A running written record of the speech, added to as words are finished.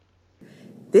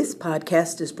This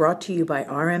podcast is brought to you by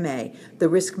RMA, the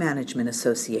Risk Management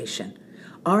Association.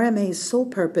 RMA's sole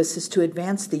purpose is to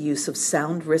advance the use of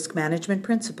sound risk management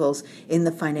principles in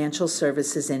the financial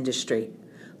services industry.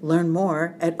 Learn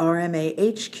more at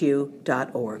rmahq.org.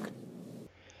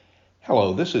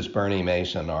 Hello, this is Bernie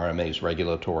Mason, RMA's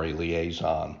regulatory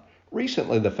liaison.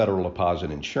 Recently, the Federal Deposit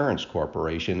Insurance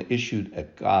Corporation issued a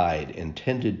guide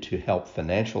intended to help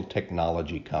financial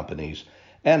technology companies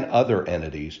and other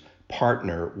entities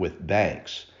partner with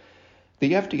banks.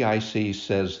 The FDIC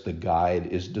says the guide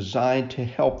is designed to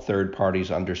help third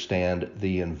parties understand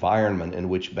the environment in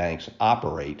which banks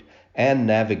operate and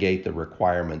navigate the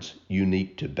requirements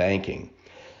unique to banking.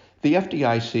 The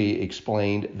FDIC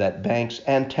explained that banks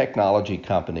and technology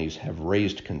companies have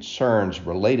raised concerns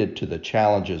related to the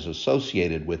challenges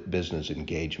associated with business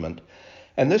engagement,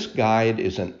 and this guide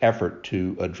is an effort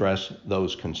to address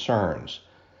those concerns.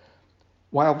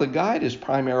 While the guide is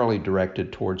primarily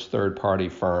directed towards third-party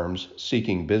firms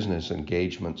seeking business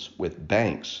engagements with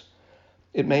banks,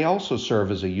 it may also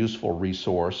serve as a useful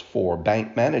resource for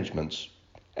bank managements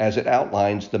as it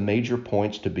outlines the major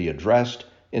points to be addressed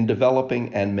in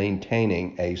developing and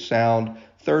maintaining a sound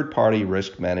third-party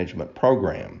risk management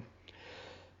program.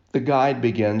 The guide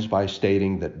begins by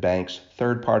stating that banks'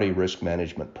 third-party risk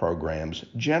management programs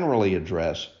generally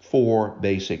address four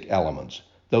basic elements,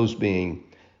 those being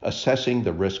assessing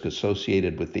the risk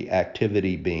associated with the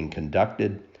activity being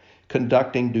conducted,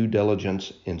 conducting due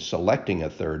diligence in selecting a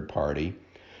third party,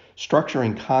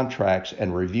 structuring contracts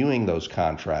and reviewing those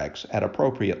contracts at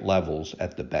appropriate levels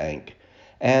at the bank,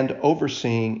 and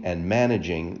overseeing and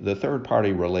managing the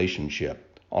third-party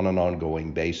relationship on an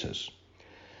ongoing basis.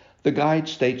 The guide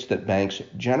states that banks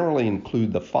generally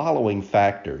include the following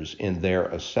factors in their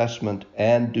assessment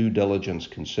and due diligence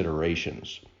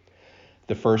considerations.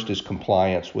 The first is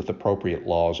compliance with appropriate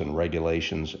laws and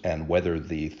regulations and whether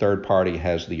the third party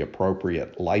has the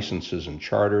appropriate licenses and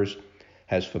charters,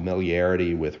 has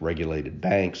familiarity with regulated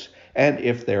banks, and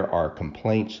if there are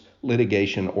complaints,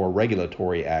 litigation, or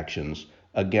regulatory actions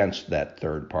against that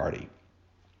third party.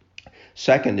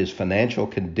 Second is financial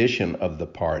condition of the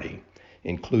party,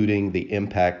 including the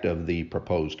impact of the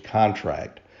proposed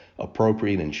contract,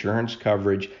 appropriate insurance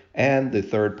coverage, and the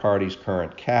third party's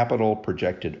current capital,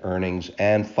 projected earnings,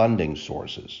 and funding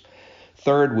sources.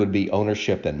 Third would be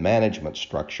ownership and management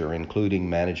structure, including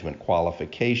management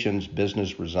qualifications,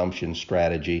 business resumption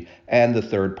strategy, and the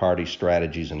third party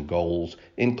strategies and goals,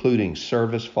 including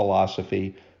service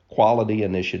philosophy, quality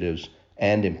initiatives,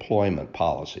 and employment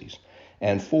policies.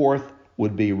 And fourth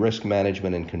would be risk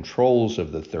management and controls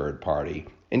of the third party,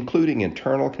 including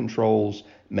internal controls,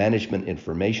 management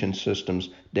information systems,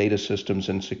 data systems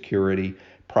and security,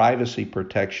 privacy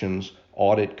protections,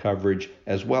 audit coverage,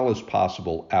 as well as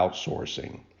possible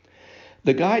outsourcing.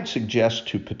 The guide suggests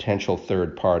to potential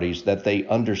third parties that they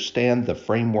understand the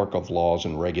framework of laws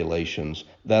and regulations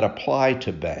that apply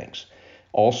to banks,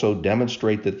 also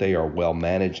demonstrate that they are well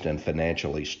managed and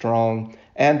financially strong,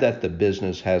 and that the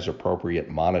business has appropriate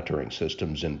monitoring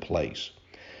systems in place.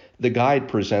 The guide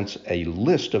presents a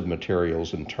list of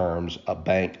materials and terms a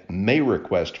bank may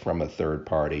request from a third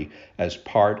party as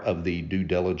part of the due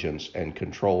diligence and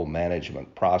control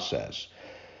management process.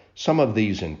 Some of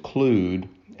these include,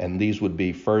 and these would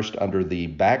be first under the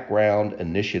background,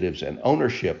 initiatives, and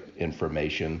ownership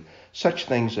information, such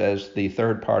things as the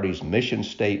third party's mission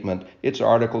statement, its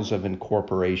articles of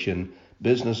incorporation,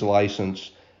 business license,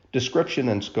 description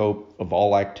and scope of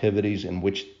all activities in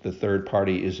which the third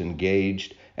party is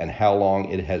engaged, and how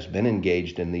long it has been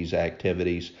engaged in these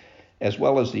activities, as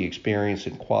well as the experience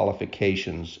and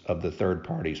qualifications of the third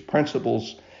party's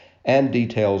principals, and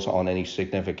details on any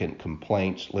significant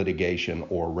complaints, litigation,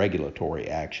 or regulatory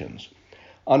actions.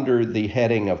 Under the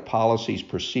heading of policies,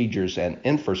 procedures, and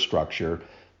infrastructure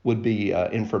would be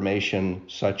information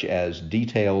such as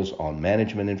details on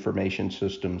management information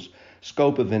systems,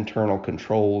 scope of internal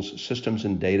controls, systems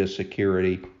and data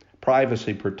security,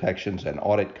 privacy protections and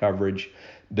audit coverage,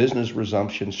 business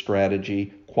resumption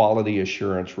strategy, quality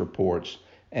assurance reports,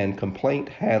 and complaint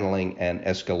handling and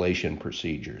escalation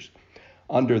procedures.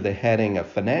 Under the heading of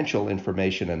financial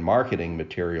information and marketing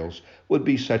materials would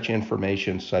be such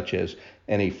information such as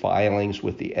any filings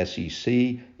with the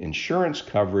SEC, insurance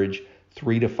coverage,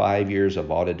 3 to 5 years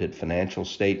of audited financial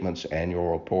statements,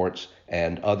 annual reports,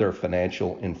 and other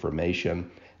financial information,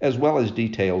 as well as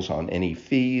details on any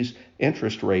fees,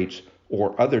 interest rates,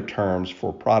 or other terms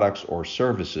for products or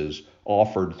services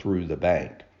offered through the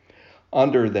bank.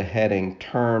 Under the heading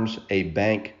Terms a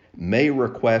Bank May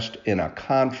Request in a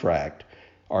Contract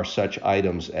are such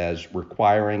items as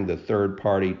requiring the third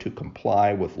party to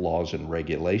comply with laws and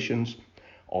regulations,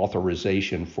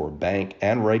 authorization for bank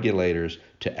and regulators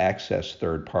to access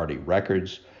third-party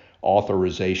records,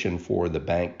 authorization for the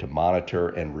bank to monitor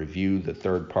and review the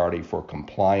third party for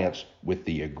compliance with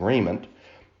the agreement,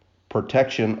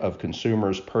 protection of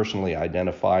consumers' personally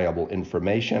identifiable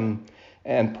information,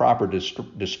 and proper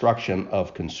destruction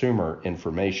of consumer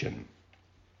information.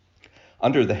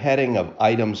 Under the heading of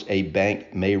items a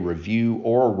bank may review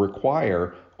or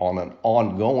require on an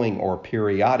ongoing or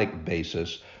periodic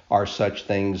basis are such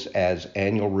things as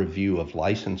annual review of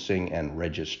licensing and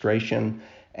registration,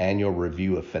 annual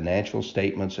review of financial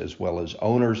statements as well as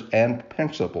owners' and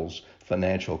principals'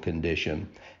 financial condition,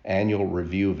 annual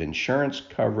review of insurance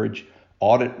coverage,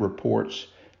 audit reports,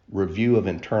 review of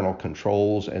internal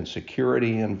controls and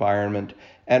security environment,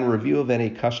 and review of any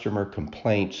customer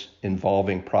complaints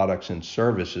involving products and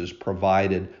services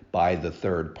provided by the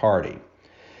third party.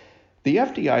 The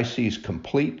FDIC's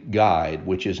complete guide,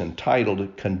 which is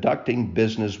entitled Conducting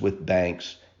Business with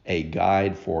Banks, a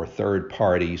Guide for Third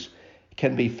Parties,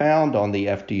 can be found on the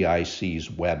FDIC's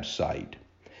website.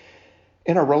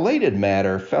 In a related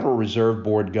matter, Federal Reserve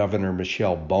Board Governor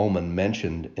Michelle Bowman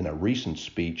mentioned in a recent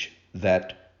speech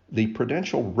that the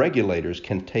prudential regulators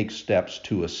can take steps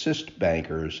to assist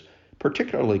bankers,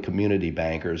 particularly community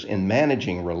bankers, in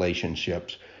managing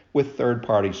relationships with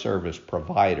third-party service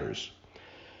providers.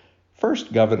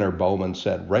 First, Governor Bowman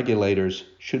said regulators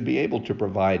should be able to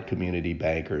provide community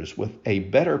bankers with a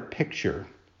better picture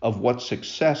of what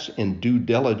success in due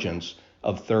diligence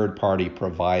of third-party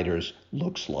providers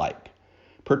looks like,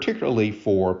 particularly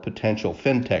for potential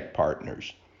fintech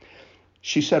partners.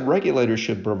 She said regulators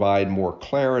should provide more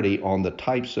clarity on the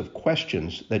types of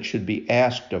questions that should be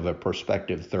asked of a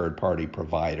prospective third-party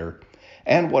provider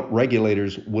and what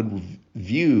regulators would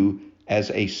view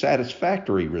as a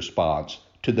satisfactory response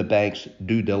to the bank's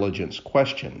due diligence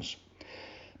questions.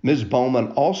 Ms. Bowman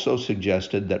also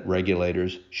suggested that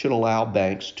regulators should allow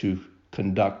banks to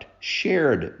conduct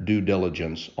shared due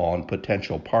diligence on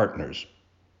potential partners.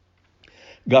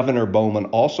 Governor Bowman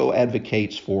also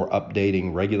advocates for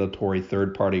updating regulatory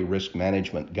third-party risk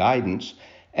management guidance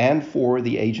and for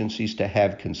the agencies to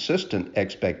have consistent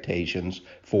expectations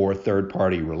for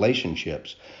third-party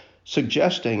relationships,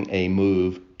 suggesting a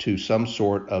move to some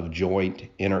sort of joint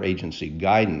interagency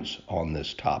guidance on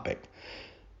this topic.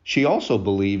 She also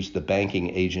believes the banking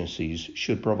agencies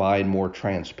should provide more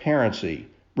transparency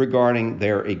regarding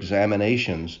their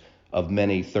examinations of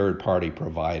many third-party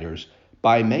providers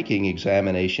by making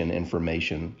examination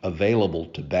information available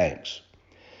to banks.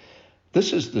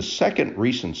 This is the second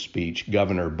recent speech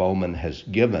Governor Bowman has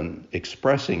given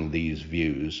expressing these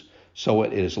views, so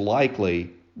it is likely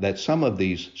that some of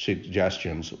these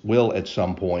suggestions will at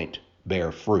some point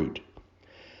bear fruit.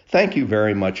 Thank you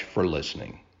very much for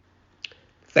listening.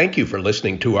 Thank you for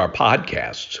listening to our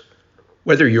podcasts.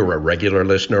 Whether you're a regular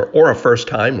listener or a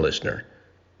first-time listener,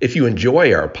 if you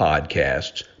enjoy our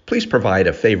podcasts, please provide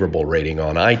a favorable rating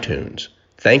on iTunes.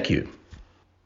 Thank you.